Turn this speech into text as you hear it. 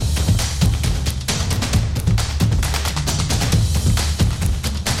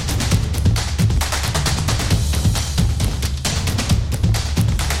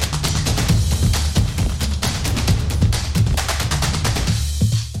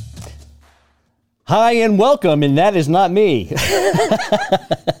Hi and welcome, and that is not me.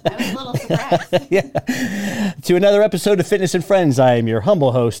 I was a little surprised. Yeah. To another episode of Fitness and Friends. I am your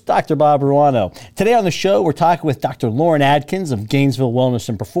humble host, Dr. Bob Ruano. Today on the show, we're talking with Dr. Lauren Adkins of Gainesville Wellness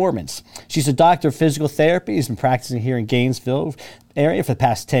and Performance. She's a doctor of physical therapy. She's been practicing here in Gainesville area for the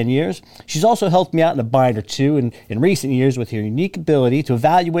past 10 years. She's also helped me out in a bind or two in recent years with her unique ability to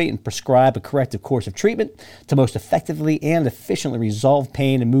evaluate and prescribe a corrective course of treatment to most effectively and efficiently resolve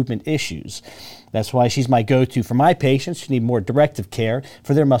pain and movement issues. That's why she's my go-to for my patients who need more directive care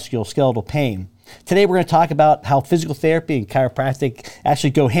for their musculoskeletal pain. Today we're going to talk about how physical therapy and chiropractic actually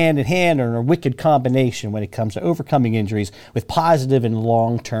go hand in hand and are a wicked combination when it comes to overcoming injuries with positive and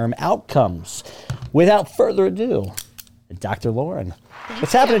long-term outcomes. Without further ado, Dr. Lauren.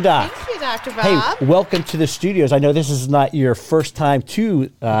 What's happening, Doc? Thank you, Dr. Bob. Hey, welcome to the studios. I know this is not your first time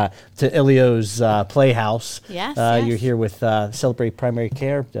to Ilio's Playhouse. Yes, You're here with Celebrate Primary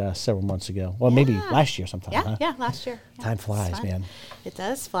Care several months ago. Well, maybe last year sometime. Yeah, huh? yeah, last year. Yeah, Time flies, it's fun. man. It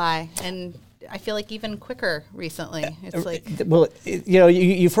does fly, and I feel like even quicker recently. It's like, Well,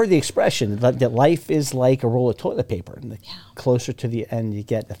 you've heard the expression that life is like a roll of toilet paper. And the closer to the end you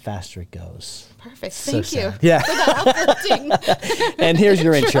get, the faster it goes. perfect. So Thank you sad. Yeah. for that uplifting. And here's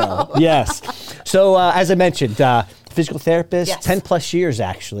your intro. Yes. So as I mentioned, physical therapist, Yes. 10 plus years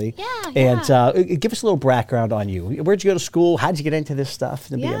actually. Yeah, And give us a little background on you. Where'd you go to school? How'd you get into this stuff?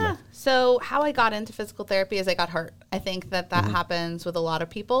 In the Yeah. beginning? So how I got into physical therapy is I got hurt. I think that happens with a lot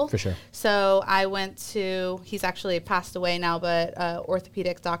of people. For sure. So I went to, he's actually passed away now, but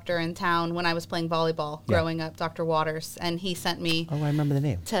orthopedic doctor in town when I was playing volleyball growing up, Dr. Waters, and he sent me Oh, I remember the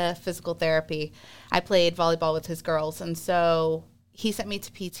name. to physical therapy. I played volleyball with his girls, and so he sent me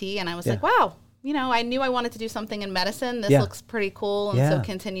to PT, and I was like, wow. You know, I knew I wanted to do something in medicine. This looks pretty cool. And so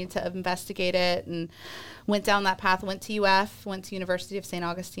continued to investigate it and went down that path, went to UF, went to University of St.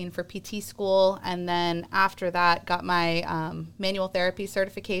 Augustine for PT school. And then after that, got my manual therapy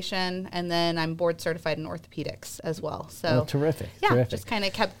certification. And then I'm board certified in orthopedics as well. So terrific. yeah, Terrific. just kind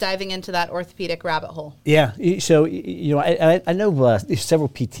of kept diving into that orthopedic rabbit hole. Yeah. So, I know several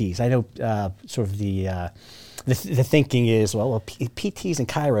PTs. I know sort of the thinking is, PTs and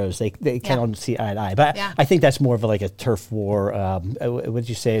chiros, they kind of see eye to eye. But I think that's more of like a turf war. Would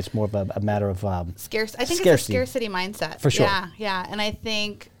you say it's more of a matter of I think scarcity. it's a scarcity mindset. For sure. Yeah. And I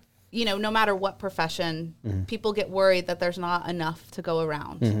think, no matter what profession, people get worried that there's not enough to go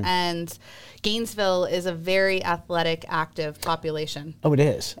around. And Gainesville is a very athletic, active population. Oh, it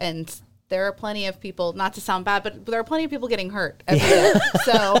is. And there are plenty of people, not to sound bad, but there are plenty of people getting hurt every day.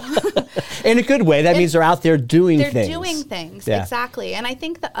 So in a good way. That means they're out there doing things. They're doing things, Yeah. exactly. And I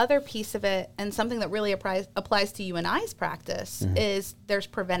think the other piece of it, and something that really applies to you and I's practice, is there's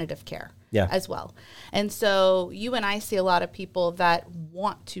preventative care as well. And so you and I see a lot of people that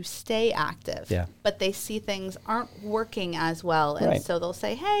want to stay active, but they see things aren't working as well. And so they'll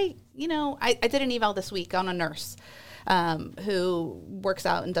say, hey, I did an eval this week on a nurse who works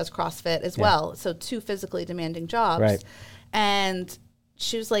out and does CrossFit as well. So 2 physically demanding jobs. Right. And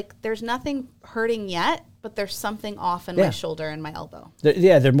she was like, there's nothing hurting yet, but there's something off in my shoulder and my elbow.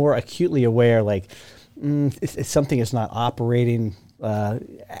 They're more acutely aware, like if something is not operating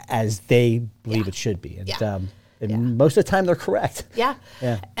as they believe it should be. And most of the time they're correct. Yeah.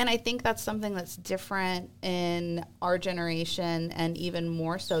 And I think that's something that's different in our generation and even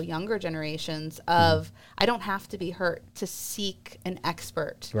more so younger generations of I don't have to be hurt to seek an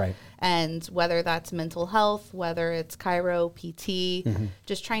expert. Right. And whether that's mental health, whether it's chiro, PT,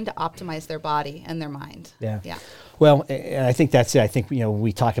 just trying to optimize their body and their mind. Yeah. Yeah. Well, and I think that's it. I think, when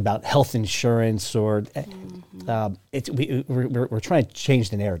we talk about health insurance or we're trying to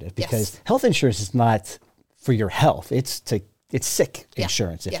change the narrative because health insurance is not for your health. It's sick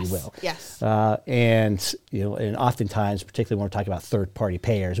insurance, if you will. Yes. And oftentimes, particularly when we're talking about third-party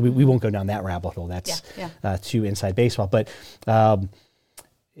payers, we won't go down that rabbit hole. That's too inside baseball. But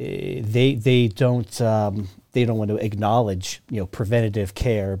they don't want to acknowledge preventative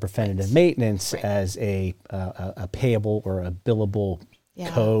care, preventative maintenance as a payable or a billable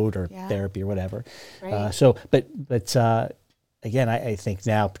code or therapy or whatever. Right. But again, I think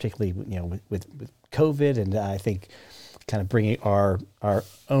now, particularly with COVID, and I think kind of bringing our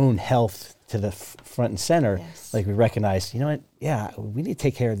own health to the front and center, like we recognize, we need to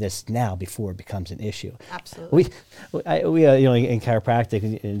take care of this now before it becomes an issue. Absolutely. We in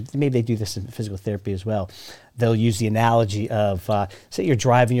chiropractic, and maybe they do this in physical therapy as well. They'll use the analogy of, say you're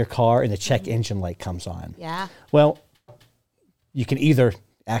driving your car and the check engine light comes on. Yeah. Well, you can either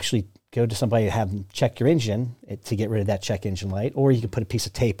actually go to somebody and have them check your engine to get rid of that check engine light, or you can put a piece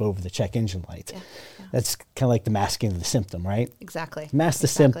of tape over the check engine light. That's kind of like the masking of the symptom, right? Exactly. Mask the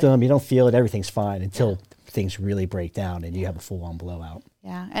symptom, you don't feel it, everything's fine until things really break down and you have a full-on blowout.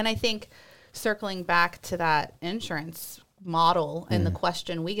 Yeah, and I think circling back to that insurance model, and the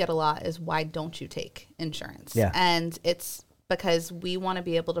question we get a lot is, why don't you take insurance? Yeah. And it's because we want to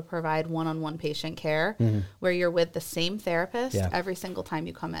be able to provide one-on-one patient care where you're with the same therapist every single time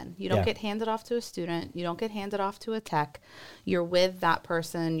you come in. You don't get handed off to a student. You don't get handed off to a tech. You're with that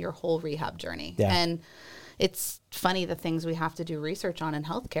person your whole rehab journey. Yeah. And it's funny the things we have to do research on in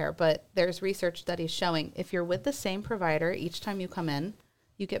healthcare, but there's research studies showing if you're with the same provider each time you come in,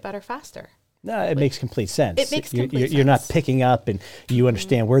 you get better faster. No, it makes complete sense. It makes complete sense. You're not picking up, and you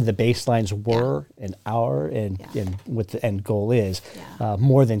understand where the baselines were and what the end goal is,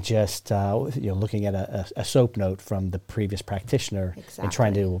 more than just looking at a SOAP note from the previous practitioner and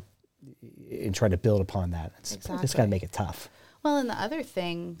trying to build upon that. It's got to make it tough. Well, and the other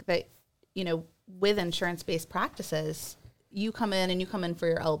thing that with insurance-based practices, you come in for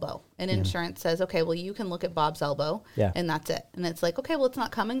your elbow, and insurance says, okay, well, you can look at Bob's elbow, and that's it. And it's like, okay, well, it's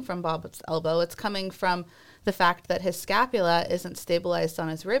not coming from Bob's elbow. It's coming from the fact that his scapula isn't stabilized on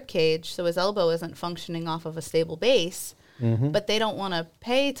his rib cage, so his elbow isn't functioning off of a stable base, but they don't want to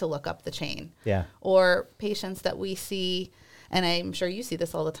pay to look up the chain. Yeah. Or patients that we see, and I'm sure you see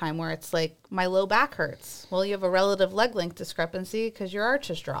this all the time, where it's like, my low back hurts. Well, you have a relative leg length discrepancy because your arch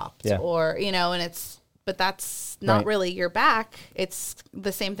has dropped. Yeah. Or, and it's, but that's not really your back. It's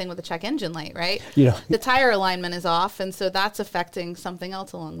the same thing with the check engine light, right? The tire alignment is off, and so that's affecting something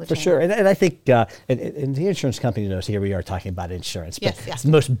else along the chain. For sure. And I think and the insurance company knows, here we are talking about insurance. But yes. It's the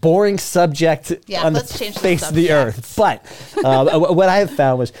most boring subject on the face of the earth. But what I have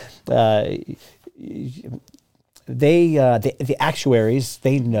found was the actuaries,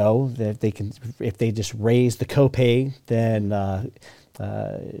 they know that they can, if they just raise the copay, then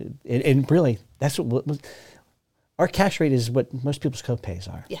and really, that's what our cash rate is, what most people's copays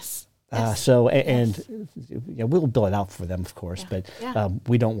are. Yes. We'll bill it out for them, of course, but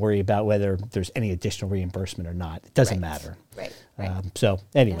we don't worry about whether there's any additional reimbursement or not. It doesn't matter. Right. So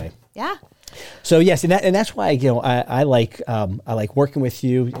anyway. Yeah. So yes, and that's why I like working with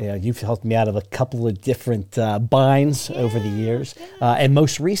you. You've helped me out of a couple of different binds over the years, and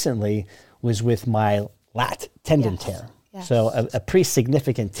most recently was with my lat tendon tear. Yes. So a pretty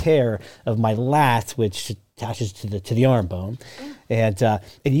significant tear of my lat, which attaches to the arm bone, and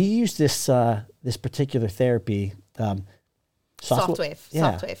you use this particular therapy.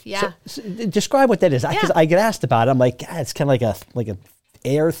 Softwave. Yeah. So describe what that is, because I get asked about it. I'm like, it's kind of like a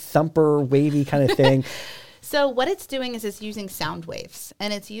air thumper, wavy kind of thing. So what it's doing is it's using sound waves,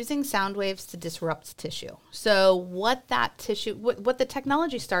 and it's using sound waves to disrupt tissue. So what the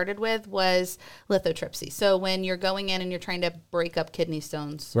technology started with was lithotripsy. So when you're going in and you're trying to break up kidney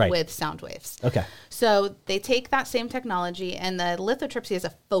stones with sound waves. Okay. So they take that same technology, and the lithotripsy is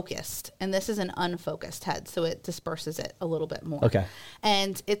a focused, and this is an unfocused head, so it disperses it a little bit more. Okay.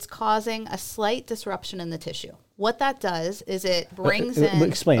 And it's causing a slight disruption in the tissue. What that does is it brings in...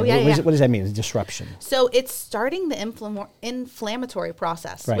 Explain. What does that mean, disruption? So it's starting the inflammatory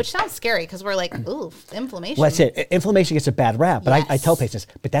process, which sounds scary because we're like, ooh, inflammation. Well, that's it. Inflammation gets a bad rap, but I tell patients,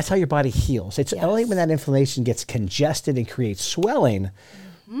 but that's how your body heals. It's only when that inflammation gets congested and creates swelling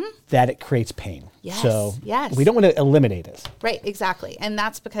that it creates pain. Yes. So we don't want to eliminate it. Right, exactly. And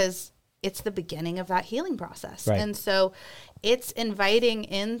that's because it's the beginning of that healing process. Right. And so it's inviting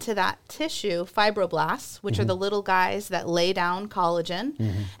into that tissue fibroblasts, which are the little guys that lay down collagen,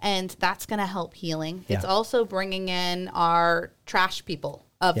 and that's going to help healing. Yeah. It's also bringing in our trash people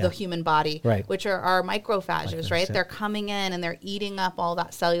of the human body, which are our macrophages, right? They're coming in and they're eating up all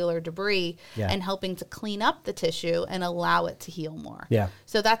that cellular debris and helping to clean up the tissue and allow it to heal more. Yeah.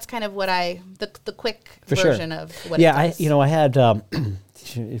 So that's kind of what the quick version of what it does. I had a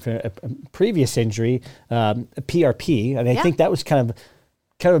previous injury, a PRP, and I think that was kind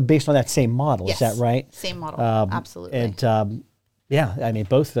of based on that same model. Yes. Is that right? Same model, absolutely. And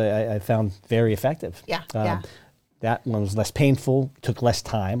both I found very effective. Yeah. That one was less painful, took less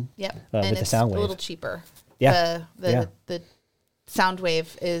time. Yep. With the sound wave. A little cheaper. Yeah. The sound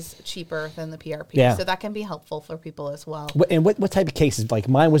wave is cheaper than the PRP. Yeah. So that can be helpful for people as well. And what type of cases? Like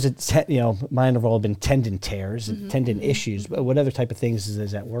mine was, mine have all been tendon tears and tendon issues. But what other type of things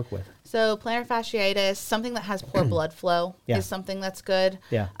does that work with? So plantar fasciitis, something that has poor blood flow is something that's good.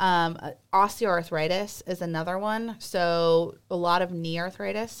 Yeah. Osteoarthritis is another one. So a lot of knee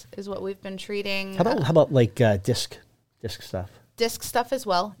arthritis is what we've been treating. How about like disc stuff? disc stuff as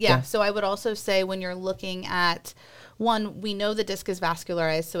well. Yeah. So I would also say when you're looking at one, we know the disc is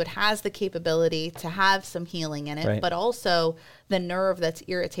vascularized, so it has the capability to have some healing in it, but also the nerve that's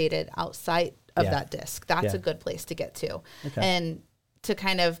irritated outside of that disc. That's a good place to get to. And to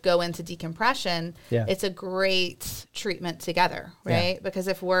kind of go into decompression, it's a great treatment together, right? Because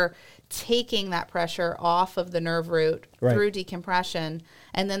if we're taking that pressure off of the nerve root through decompression,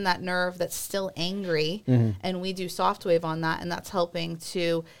 and then that nerve that's still angry, and we do soft wave on that, and that's helping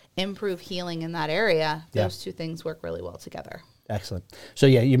to improve healing in that area, those two things work really well together. Excellent. So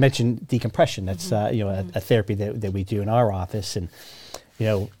you mentioned decompression. That's a therapy that we do in our office, and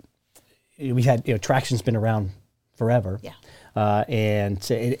we've had traction's been around forever. And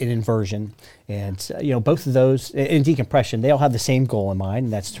in inversion, and both of those in decompression, they all have the same goal in mind,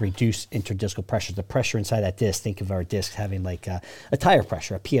 and that's to reduce interdiscal pressure, the pressure inside that disc. Think of our disc having like a tire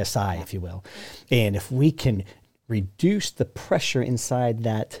pressure, a PSI, if you will. And if we can reduce the pressure inside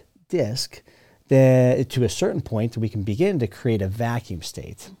that disc, then to a certain point, we can begin to create a vacuum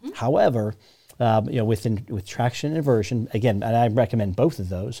state. However, with traction and inversion, again, and I recommend both of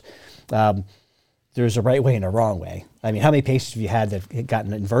those. There's a right way and a wrong way. I mean, how many patients have you had that have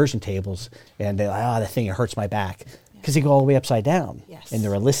gotten inversion tables and they're like, that thing, it hurts my back? Because they go all the way upside down. And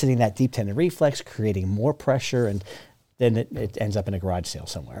they're eliciting that deep tendon reflex, creating more pressure, and then it ends up in a garage sale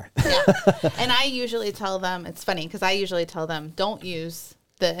somewhere. And I usually tell them, it's funny, because I usually tell them, don't use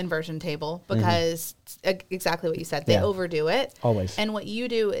the inversion table, because exactly what you said, they overdo it. Always. And what you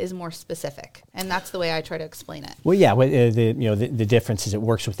do is more specific, and that's the way I try to explain it. Well, the difference is it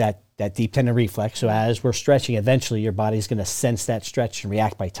works with that deep tendon reflex. So as we're stretching, eventually your body's going to sense that stretch and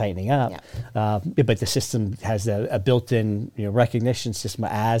react by tightening up. But the system has a built-in recognition system.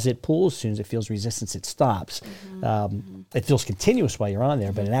 As it pulls, as soon as it feels resistance, it stops. It feels continuous while you're on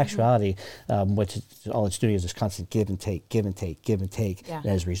there, but in actuality, all it's doing is this constant give and take, give and take, give and take. And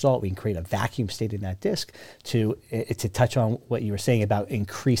as a result, we can create a vacuum state in that disc to touch on what you were saying about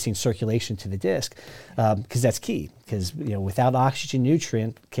increasing circulation to the disc, because that's key. Because without oxygen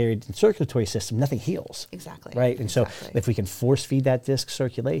nutrient carried in circulatory system, nothing heals. Exactly. Right. And so if we can force feed that disc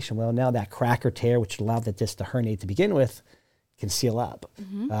circulation, well, now that crack or tear, which allowed the disc to herniate to begin with, can seal up.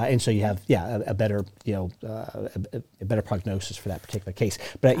 And so you have a better a better prognosis for that particular case.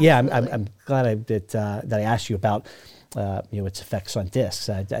 But I'm glad that I asked you about its effects on discs.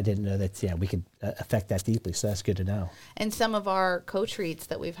 I didn't know that we could affect that deeply, so that's good to know. And some of our co-treats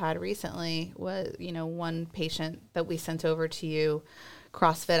that we've had recently was one patient that we sent over to you,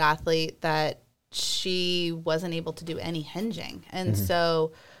 CrossFit athlete, that she wasn't able to do any hinging, and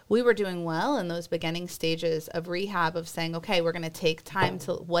so we were doing well in those beginning stages of rehab of saying, okay, we're going to take time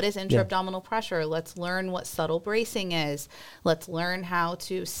to, what is intra-abdominal pressure? Let's learn what subtle bracing is. Let's learn how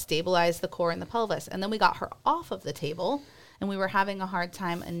to stabilize the core and the pelvis. And then we got her off of the table, and we were having a hard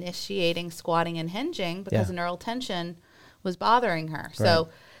time initiating squatting and hinging because neural tension was bothering her. So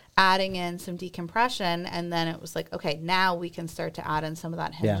adding in some decompression, and then it was like, okay, now we can start to add in some of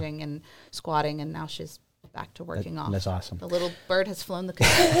that hinging and squatting, and now she's back to working off. That's awesome. The little bird has flown the coop.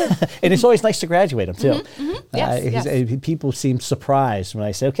 And it's always nice to graduate them too. Yes. People seem surprised when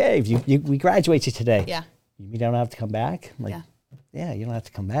I say, okay, if we graduate you today. You don't have to come back? I'm like, you don't have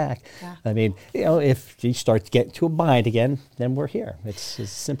to come back. I mean, if you start to get to a bind again, then we're here. It's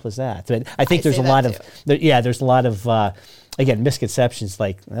as simple as that. But I think there's a lot of again, misconceptions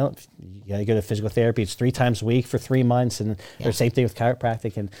like, well, you got to go to physical therapy. It's 3 times a week for 3 months, and the same thing with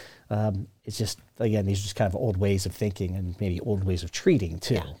chiropractic. And it's just, again, these are just kind of old ways of thinking and maybe old ways of treating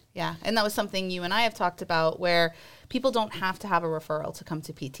too. Yeah. And that was something you and I have talked about, where people don't have to have a referral to come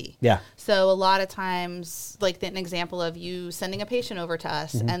to PT. So a lot of times, like an example of you sending a patient over to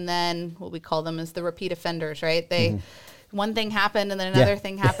us, and then what we call them is the repeat offenders, right? One thing happened and then another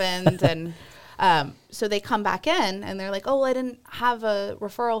thing happened, and so they come back in and they're like, oh, well, I didn't have a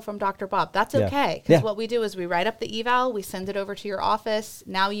referral from Dr. Bob. That's okay. Because what we do is we write up the eval, we send it over to your office.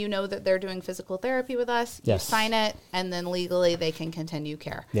 Now you know that they're doing physical therapy with us. You sign it, and then legally they can continue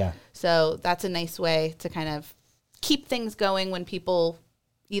care. So that's a nice way to kind of keep things going when people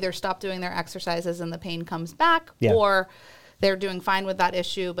either stop doing their exercises and the pain comes back, or they're doing fine with that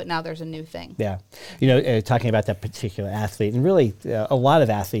issue, but now there's a new thing. Talking about that particular athlete, and really a lot of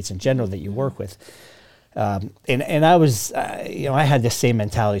athletes in general that you work with, and I was, I had this same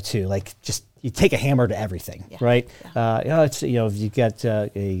mentality too. Like, just you take a hammer to everything, right? It's if you've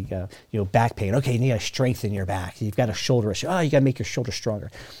got back pain, okay, you need to strengthen your back. You've got a shoulder issue, you got to make your shoulder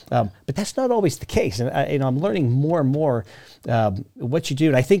stronger. But that's not always the case, and I'm learning more and more what you do,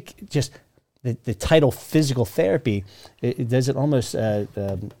 and I think just the title physical therapy, it does it almost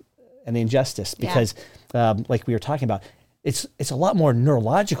an injustice, because like we were talking about, it's a lot more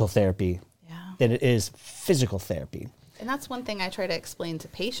neurological therapy than it is physical therapy. And that's one thing I try to explain to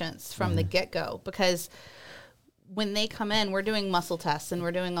patients from the get-go, because when they come in, we're doing muscle tests and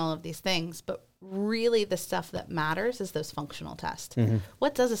we're doing all of these things, but really the stuff that matters is those functional tests.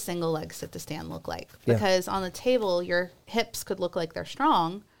 What does a single leg sit to stand look like? Because on the table, your hips could look like they're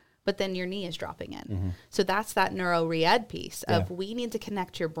strong, but then your knee is dropping in. So that's that neuro-re-ed piece of we need to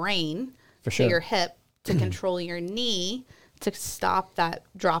connect your brain to your hip to control your knee, to stop that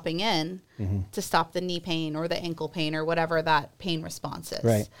dropping in, to stop the knee pain or the ankle pain or whatever that pain response is.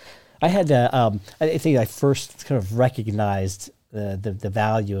 Right. I had I think I first kind of recognized the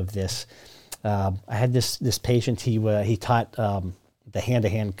value of this. I had this patient. He taught the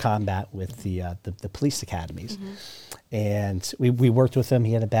hand-to-hand combat with the police academies, and we worked with him.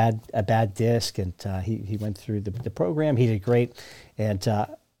 He had a bad disc, and he went through the program. He did great, and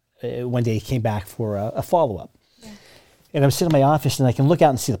one day he came back for a follow-up. And I'm sitting in my office, and I can look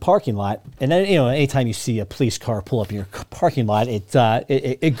out and see the parking lot. And then, anytime you see a police car pull up in your parking lot,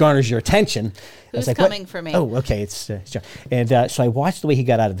 it garners your attention. Who's coming for me? Oh, okay, it's John. And so I watched the way he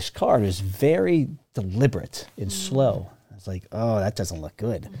got out of his car. It was very deliberate and slow. I was like, oh, that doesn't look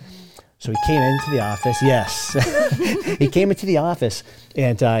good. So he came into the office. Yes, he came into the office,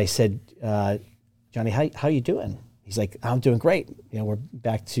 and I said, Johnny, how you doing? He's like, I'm doing great. We're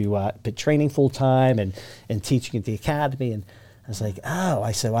back to training full time and teaching at the academy. And I was like, oh,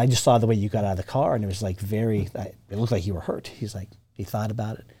 I said, well, I just saw the way you got out of the car, and it was like it looked like you were hurt. He's like, he thought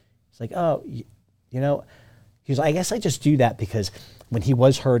about it. He's like, oh, he's like, I guess I just do that because when he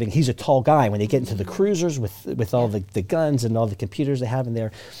was hurting, he's a tall guy. When they get into the cruisers with all the guns and all the computers they have in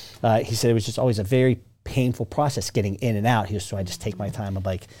there, he said it was just always a very painful process getting in and out. So I just take my time. I'm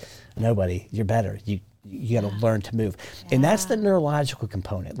like, no, buddy, you're better. You got to learn to move. And that's the neurological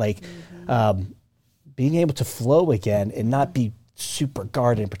component, like being able to flow again and not be super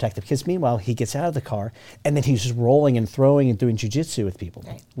guarded and protective. Because meanwhile, he gets out of the car and then he's just rolling and throwing and doing jiu-jitsu with people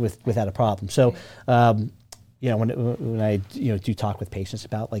without a problem. So, when I do talk with patients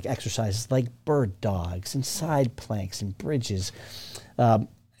about like exercises like bird dogs and side planks and bridges,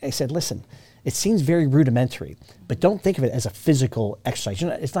 I said, listen, it seems very rudimentary, but don't think of it as a physical exercise.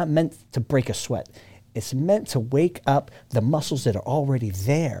 It's not meant to break a sweat. It's meant to wake up the muscles that are already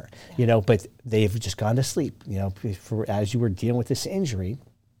there, but they've just gone to sleep, as you were dealing with this injury.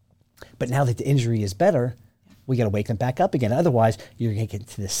 But now that the injury is better, we got to wake them back up again. Otherwise, you're going to get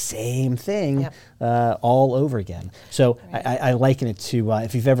into the same thing all over again. So I liken it to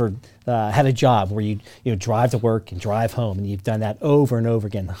if you've ever had a job where you drive to work and drive home, and you've done that over and over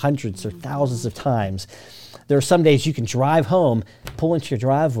again, hundreds or thousands of times. There are some days you can drive home, pull into your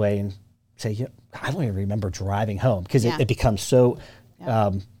driveway, and say, I don't even remember driving home, because it becomes so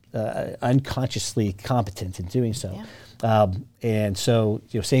unconsciously competent in doing so. And so,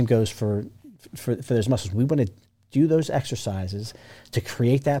 same goes for those muscles. We want to do those exercises to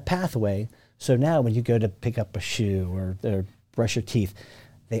create that pathway. So now when you go to pick up a shoe or brush your teeth,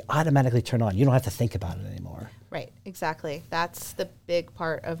 they automatically turn on. You don't have to think about it anymore. Right, exactly. That's the big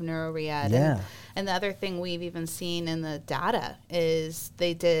part of neuro-re-ed. And the other thing we've even seen in the data is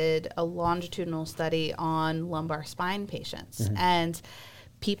they did a longitudinal study on lumbar spine patients. And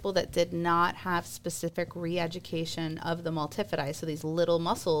people that did not have specific re-education of the multifidi, so these little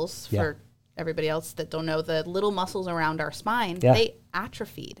muscles, for everybody else that don't know, the little muscles around our spine, they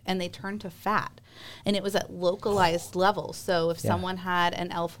atrophied and they turned to fat. And it was at localized levels. So if someone had an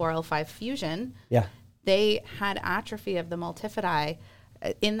L4, L5 fusion, they had atrophy of the multifidi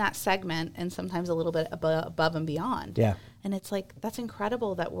in that segment, and sometimes a little bit above and beyond. And it's like, that's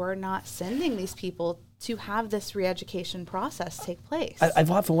incredible that we're not sending these people to have this re-education process take place. I've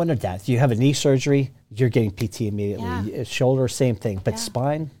often wondered that. If you have a knee surgery, you're getting PT immediately. Shoulder, same thing. But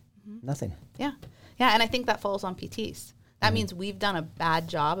spine, nothing. Yeah, and I think that falls on PTs. That means we've done a bad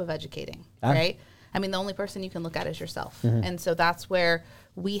job of educating, right? I mean, the only person you can look at is yourself. And so that's where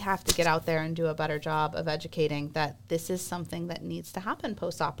we have to get out there and do a better job of educating that this is something that needs to happen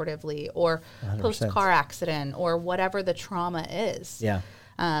post-operatively or 100%. Post-car accident or whatever the trauma is.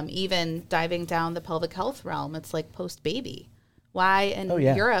 Even diving down the pelvic health realm, it's like post-baby. Why in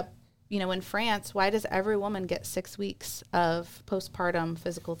Europe, in France, why does every woman get 6 weeks of postpartum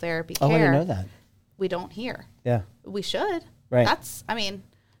physical therapy care? I didn't know that. We don't hear. We should. Right.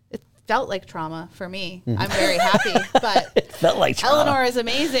 It felt like trauma for me. I'm very happy, but it felt like trauma. Eleanor is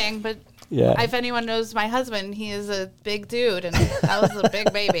amazing, but Yeah. If anyone knows my husband, he is a big dude, and that was a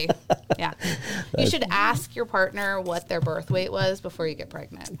big baby. Yeah. You should ask your partner what their birth weight was before you get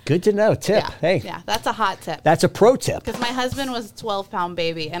pregnant. Good to know. Tip. Yeah. Hey. Yeah, that's a hot tip. That's a pro tip. Because my husband was a 12-pound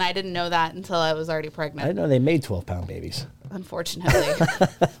baby, and I didn't know that until I was already pregnant. I didn't know they made 12-pound babies. Unfortunately.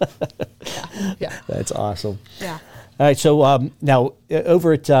 Yeah. That's awesome. Yeah. All right, so now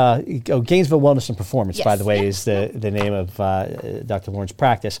over at Gainesville Wellness and Performance, Yes. by the way, is the name of Dr. Lauren's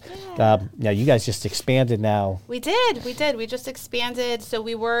practice. Yeah. Now, you guys just expanded now. We did. We just expanded. So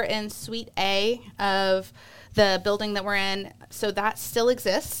we were in Suite A of the building that we're in. So that still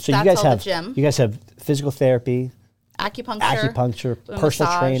exists. So That's you guys all have the gym. You guys have physical therapy, Acupuncture,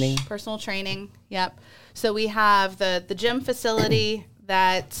 personal training. Personal training, yep. So we have the gym facility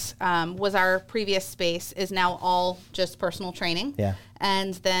that was our previous space is now all just personal training. Yeah.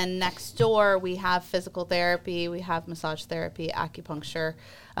 And then next door we have physical therapy, we have massage therapy, acupuncture,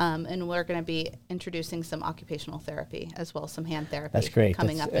 and we're going to be introducing some occupational therapy as well as some hand therapy. That's great.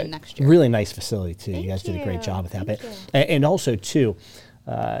 Coming That's up in next year. Really nice facility too. Thank you guys did a great you. job with that. Thank But you. and also too,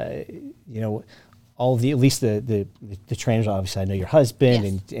 all the at least the trainers. Obviously, I know your husband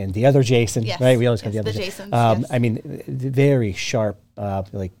Yes. and the other Jason. Yes. Right? We always got Yes, the other the Jason. Jasons, yes. I mean, very sharp,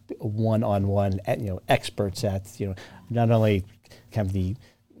 like one-on-one, experts at not only kind of the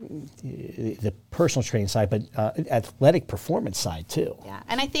personal training side, but athletic performance side too. Yeah,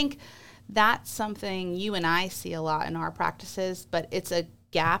 and I think that's something you and I see a lot in our practices, but it's a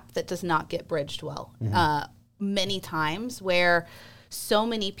gap that does not get bridged well. Many times where so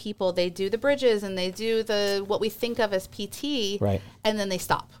many people, they do the bridges and they do what we think of as PT, Right. and then they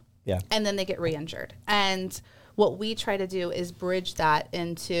stop. Yeah. And then they get re-injured. And what we try to do is bridge that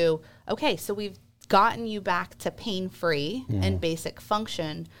into, okay, so we've gotten you back to pain-free and basic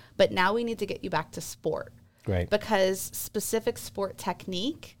function, but now we need to get you back to sport. Right. Because specific sport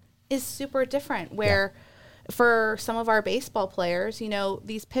technique is super different where for some of our baseball players,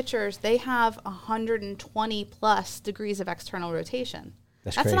 these pitchers, they have 120 plus degrees of external rotation.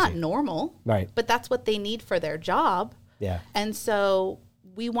 That's crazy. not normal. Right. But that's what they need for their job. Yeah. And so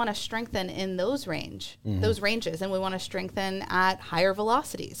we want to strengthen in those ranges, and we want to strengthen at higher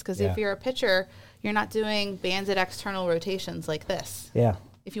velocities. Because if you're a pitcher, you're not doing banded external rotations like this. Yeah.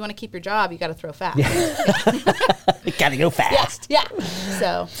 If you want to keep your job, you got to throw fast. You gotta go fast. Yeah.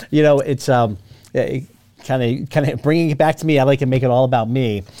 So It's kind of bringing it back to me. I like to make it all about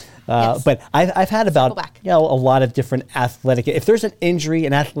me. Yes. But I've had about back. a lot of different athletic. If there's an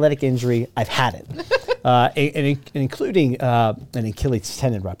athletic injury, I've had it, and including an Achilles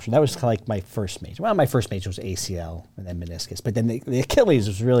tendon rupture. That was kind of like my first major. Well, my first major was ACL and then meniscus, but then the Achilles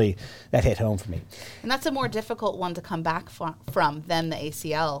was really that hit home for me. And that's a more difficult one to come back from than the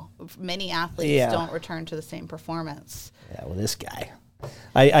ACL. Many athletes don't return to the same performance. Yeah, well, this guy,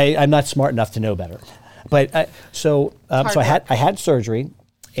 I'm not smart enough to know better, but so I had surgery.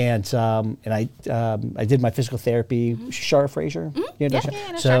 And I did my physical therapy, Shara Frazier.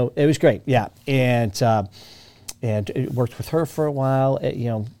 So it was great, and it worked with her for a while.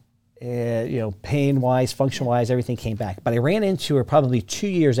 Pain wise, function wise, everything came back. But I ran into her probably 2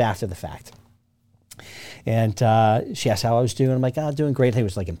 years after the fact, and she asked how I was doing. I'm like, doing great. I think it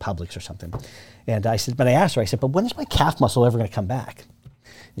was like in Publix or something. And I asked her, but when is my calf muscle ever going to come back?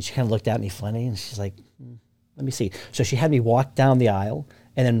 And she kind of looked at me funny, and she's like, let me see. So she had me walk down the aisle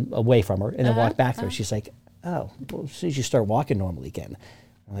and then away from her, and then walk back to her. She's like, oh, well, as soon as you start walking normally again.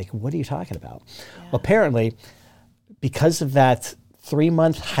 I'm like, what are you talking about? Yeah. Well, apparently, because of that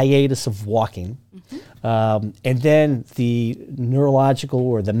 3-month hiatus of walking, and then the neurological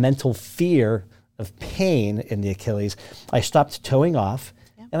or the mental fear of pain in the Achilles, I stopped toeing off,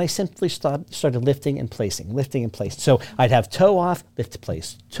 and I simply started lifting and placing. So I'd have toe off, lift to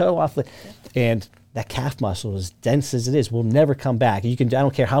place, toe off, and that calf muscle, as dense as it is, will never come back. I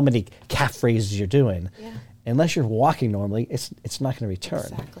don't care how many calf raises you're doing. Yeah. Unless you're walking normally, it's not going to return.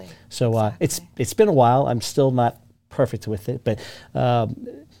 Exactly. So it's been a while. I'm still not perfect with it, but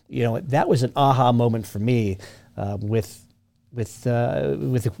that was an aha moment for me with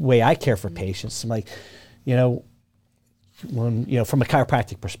the way I care for patients. I'm like, from a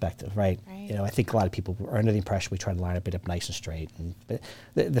chiropractic perspective, right? I think a lot of people are under the impression we try to line it up nice and straight. But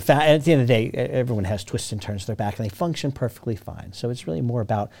at the end of the day, everyone has twists and turns to their back, and they function perfectly fine. So it's really more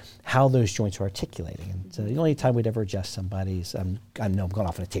about how those joints are articulating. And the only time we'd ever adjust somebody's, I know I'm going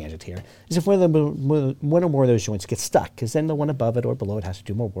off on a tangent here, is if one or more of those joints get stuck, because then the one above it or below it has to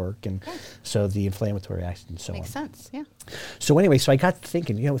do more work, and so the inflammatory action and so on. Makes sense, yeah. So anyway, I got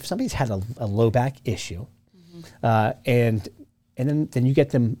thinking, if somebody's had a low back issue, and then you get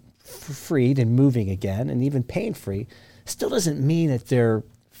them freed and moving again, and even pain-free, still doesn't mean that they're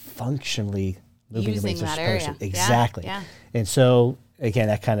functionally moving using the laser that supposed area. to. Exactly. Yeah. And so again,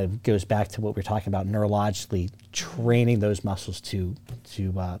 that kind of goes back to what we're talking about neurologically, training those muscles to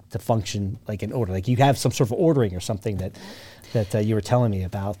function like in order. Like you have some sort of ordering or something that you were telling me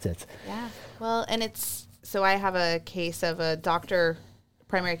about that. Yeah. Well, and so I have a case of a doctor,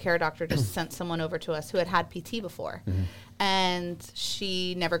 primary care doctor, just sent someone over to us who had PT before, and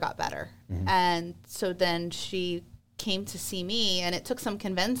she never got better. And so then she came to see me, and it took some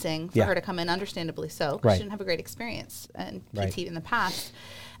convincing for her to come in, understandably so, because she didn't have a great experience in PT in the past.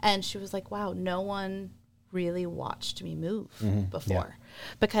 And she was like, wow, no one really watched me move before.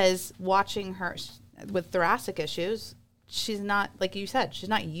 Because watching her with thoracic issues, she's not, like you said, she's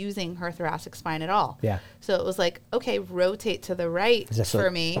not using her thoracic spine at all. Yeah. So it was like, okay, rotate to the right for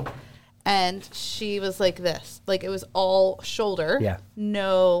me. And she was like this. Like it was all shoulder,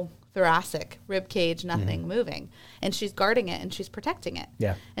 no thoracic, rib cage, nothing moving. And she's guarding it and she's protecting it.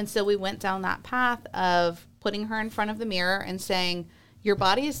 Yeah. And so we went down that path of putting her in front of the mirror and saying, your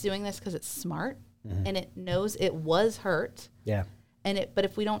body is doing this because it's smart and it knows it was hurt. Yeah. But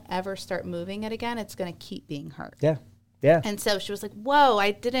if we don't ever start moving it again, it's going to keep being hurt. Yeah. Yeah. And so she was like, whoa,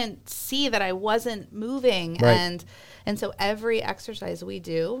 I didn't see that I wasn't moving. Right. And so every exercise we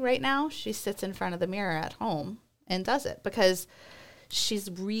do right now, she sits in front of the mirror at home and does it because she's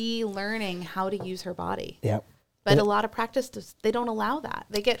relearning how to use her body. Yeah. But a lot of practice, they don't allow that.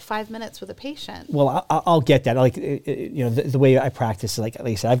 They get 5 minutes with a patient. Well, I'll get that. Like, the way I practice, like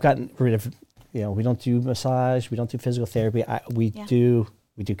I said, I've gotten rid of, we don't do massage, we don't do physical therapy. We do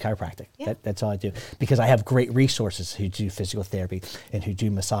chiropractic. Yeah. That's all I do because I have great resources who do physical therapy and who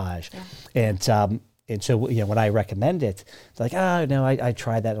do massage. Yeah. And so, when I recommend it, it's like, oh, no, I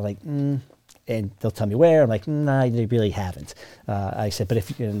tried that. I'm like, and they'll tell me where. I'm like, nah, they really haven't. I said, but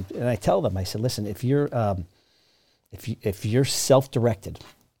and I tell them, I said, listen, if you're self-directed,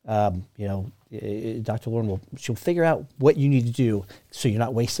 Dr. Lauren she'll figure out what you need to do so you're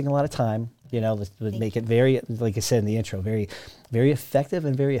not wasting a lot of time. Let's make it very, like I said in the intro, very, very effective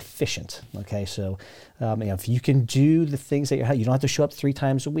and very efficient. Okay, so if you can do the things that you don't have to show up 3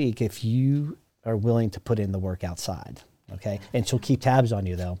 times a week if you are willing to put in the work outside. Okay, and she'll keep tabs on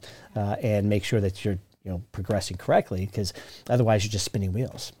you though, and make sure that you're progressing correctly because otherwise you're just spinning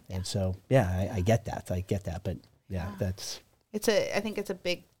wheels. And so I get that, but I think it's a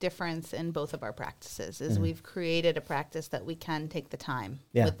big difference in both of our practices is we've created a practice that we can take the time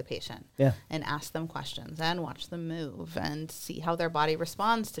with the patient and ask them questions and watch them move and see how their body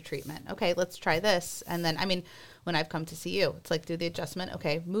responds to treatment. Okay, let's try this. And then, when I've come to see you, it's like, do the adjustment.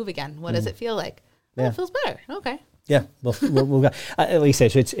 Okay, move again. What does it feel like? Oh, it feels better. Okay. Yeah. We'll at least say,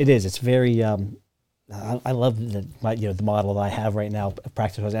 so it's very, I love the model that I have right now of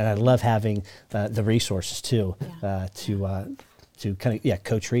practice, and I love having the resources too to kind of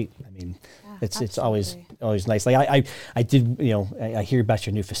co-treat. It's always nice. Like I did I hear about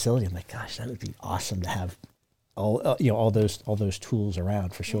your new facility. I'm like, gosh, that would be awesome to have all those tools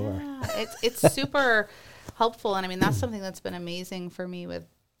around for sure. Yeah, it's super helpful, and that's something that's been amazing for me with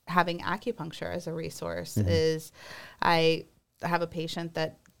having acupuncture as a resource. Is I have a patient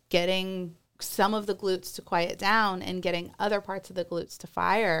that getting some of the glutes to quiet down and getting other parts of the glutes to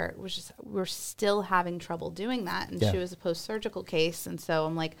fire, we're still having trouble doing that. And she was a post-surgical case. And so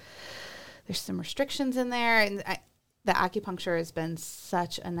I'm like, there's some restrictions in there. And the acupuncture has been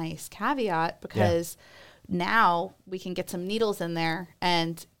such a nice caveat because now we can get some needles in there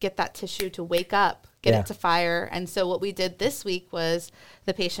and get that tissue to wake up, get it to fire. And so what we did this week was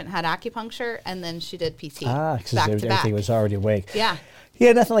the patient had acupuncture and then she did PT. Because everything was already awake. Yeah.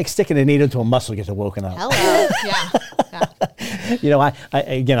 Yeah, nothing like sticking a needle into a muscle gets it woken up. Hello.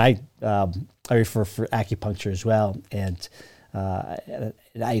 I refer for acupuncture as well, and I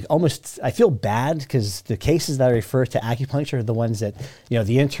feel bad because the cases that I refer to acupuncture are the ones that the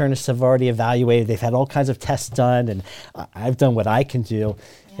internists have already evaluated. They've had all kinds of tests done, and I've done what I can do,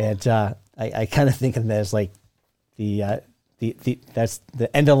 and I kind of think of them as like that's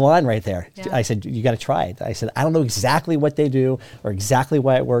the end of the line right there. Yeah. I said, you got to try it. I said, I don't know exactly what they do or exactly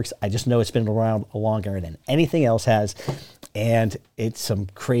why it works. I just know it's been around longer than anything else has. And it's some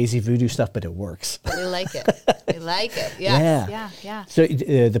crazy voodoo stuff, but it works. We like it. We like it. Yes. Yeah. So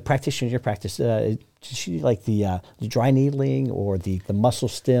the practitioner in your practice, does she like the dry needling or the muscle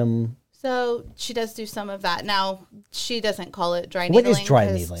stim? So she does do some of that. Now, she doesn't call it dry needling. What is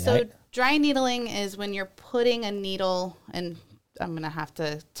dry needling? So dry needling is when you're putting a needle, and I'm going to have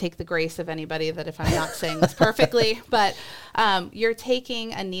to take the grace of anybody that if I'm not saying this perfectly, but you're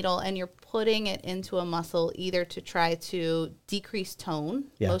taking a needle and you're putting it into a muscle either to try to decrease tone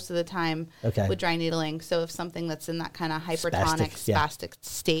most of the time with dry needling. So if something that's in that kind of hypertonic, spastic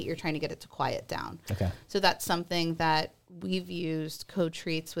state, you're trying to get it to quiet down. So that's something that we've used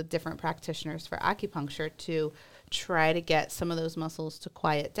co-treats with different practitioners for acupuncture to try to get some of those muscles to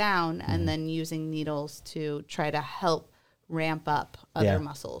quiet down, and then using needles to try to help ramp up other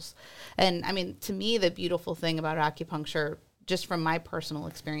muscles. And I mean, to me, the beautiful thing about acupuncture, just from my personal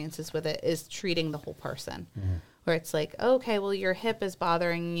experiences with it, is treating the whole person. Where it's like, okay, well, your hip is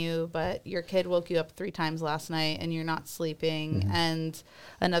bothering you, but your kid woke you up 3 times last night and you're not sleeping, and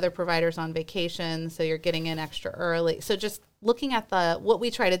another provider's on vacation, so you're getting in extra early. So just looking at what we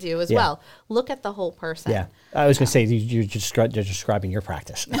try to do as well, look at the whole person. Yeah, I was going to say, you're describing your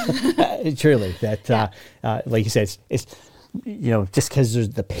practice. Truly, that, like you said, it's just because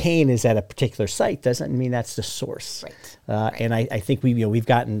the pain is at a particular site doesn't mean that's the source. Right. And I think we've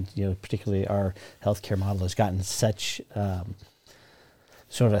gotten, particularly our healthcare model has gotten such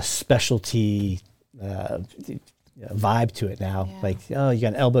sort of a specialty vibe to it now. Like, oh, you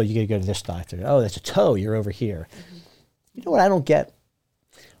got an elbow, you got to go to this doctor. Oh, that's a toe, you're over here. You know what I don't get?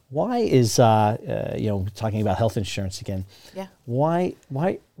 Why is talking about health insurance again? Why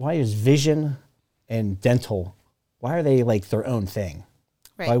is vision and dental? Why are they like their own thing?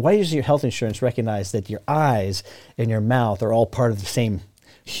 Right. Why does your health insurance recognize that your eyes and your mouth are all part of the same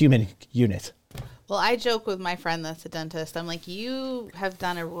human unit? Well, I joke with my friend that's a dentist. I'm like, you have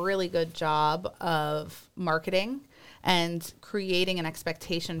done a really good job of marketing and creating an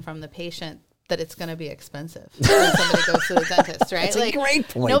expectation from the patient that it's going to be expensive when somebody goes to the dentist, right? That's a great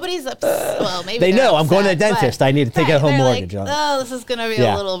point. Nobody's upset. Well, maybe they know I'm going to the dentist. I need to take a home mortgage. Like, oh, this is going to be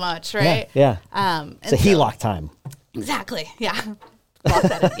a little much, right? Yeah. It's a HELOC time. Exactly. Yeah. Lock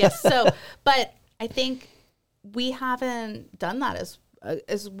that in. Yes. So, but I think we haven't done that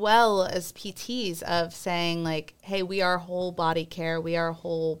as well as PTs of saying like, hey, we are whole body care. We are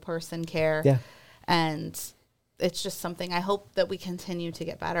whole person care. Yeah. And it's just something I hope that we continue to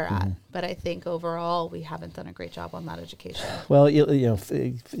get better at. But I think overall we haven't done a great job on that education. Well,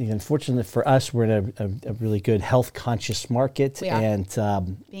 unfortunately for us, we're in a really good health conscious market. We are. And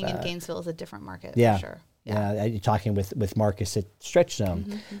being in Gainesville is a different market for sure. You're talking with Marcus at Stretch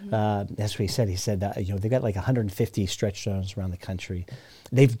Zone. That's what he said. He said they've got like 150 stretch zones around the country.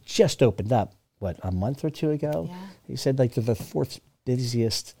 They've just opened up a month or two ago. Yeah. He said like they're the 4th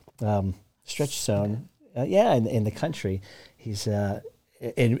busiest stretch zone. In the country. He's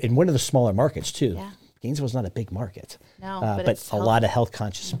in one of the smaller markets too. Yeah. Gainesville's not a big market. No, but a lot of health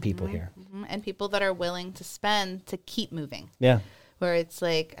conscious people here. And people that are willing to spend to keep moving. Yeah. Where it's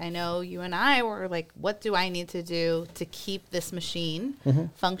like, I know you and I were like, what do I need to do to keep this machine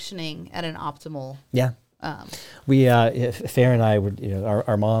functioning at an optimal? Yeah. We, Farah and I were,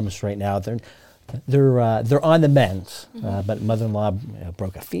 our moms right now, they're on the mend, but mother-in-law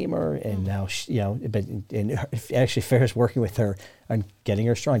broke a femur, and now actually Farah's working with her on getting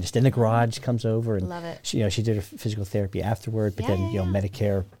her strong. Just in the garage, comes over and love it. She did her physical therapy afterward, but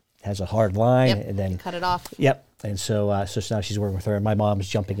Medicare has a hard line, and then cut it off. Yep. And so now she's working with her, and my mom's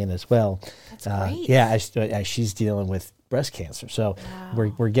jumping in as well. That's great. As she's dealing with breast cancer, so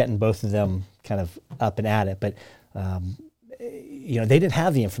we're getting both of them kind of up and at it. But they didn't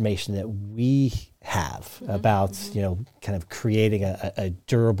have the information that we have about kind of creating a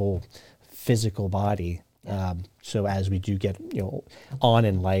durable physical body. So as we do get on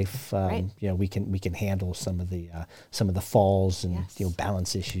in life, we can handle some of the falls and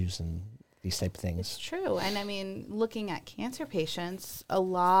balance issues and these type of things. It's true. And I mean, looking at cancer patients, a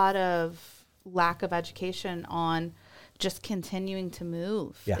lot of lack of education on just continuing to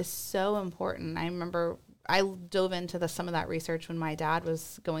move is so important. I remember I dove into some of that research when my dad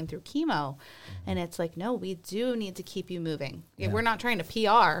was going through chemo, and it's like, no, we do need to keep you moving. We're not trying to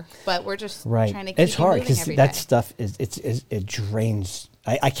PR, but we're just trying to keep it's you hard moving every that day. stuff it drains.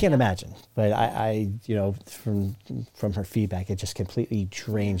 I can't imagine, but I from her feedback, it just completely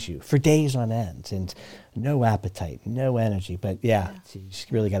drains you for days on end, and no appetite, no energy. But you just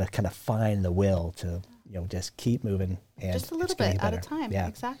really got to kind of find the will to just keep moving. And just a little bit at a time. Yeah.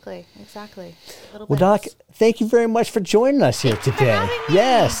 Exactly. Well, Doc, thank you very much for joining us here today.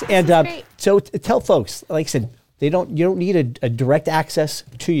 Yes, and so tell folks, like I said, you don't need a direct access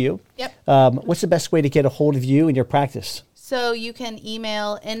to you. Yep. What's the best way to get a hold of you and your practice? So you can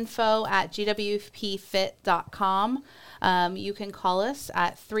email info@gwfpfit.com. You can call us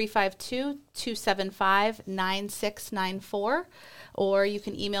at 352-275-9694, or you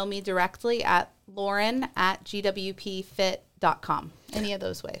can email me directly at lauren@gwpfit.com. any of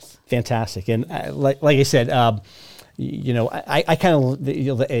those ways. Fantastic. And like I said, I kind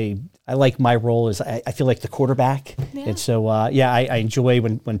of, I like my role as I feel like the quarterback. Yeah. And so, I enjoy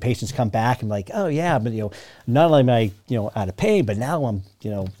when patients come back and like, oh yeah, but not only am I, out of pain, but now I'm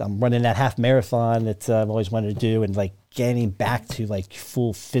running that half marathon that I've always wanted to do, and like getting back to like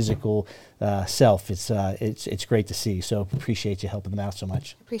full physical self. It's great to see. So appreciate you helping them out so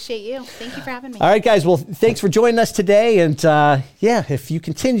much. Appreciate you. Thank you for having me. All right, guys. Well, thanks for joining us today. And if you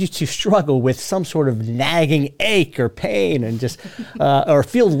continue to struggle with some sort of nagging ache or pain and just or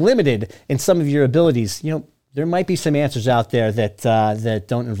feel limited in some of your abilities, there might be some answers out there that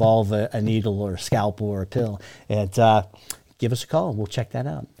don't involve a needle or a scalpel or a pill. And give us a call. We'll check that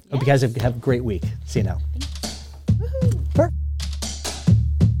out. Yes. Hope you guys have a great week. See you now. Thanks.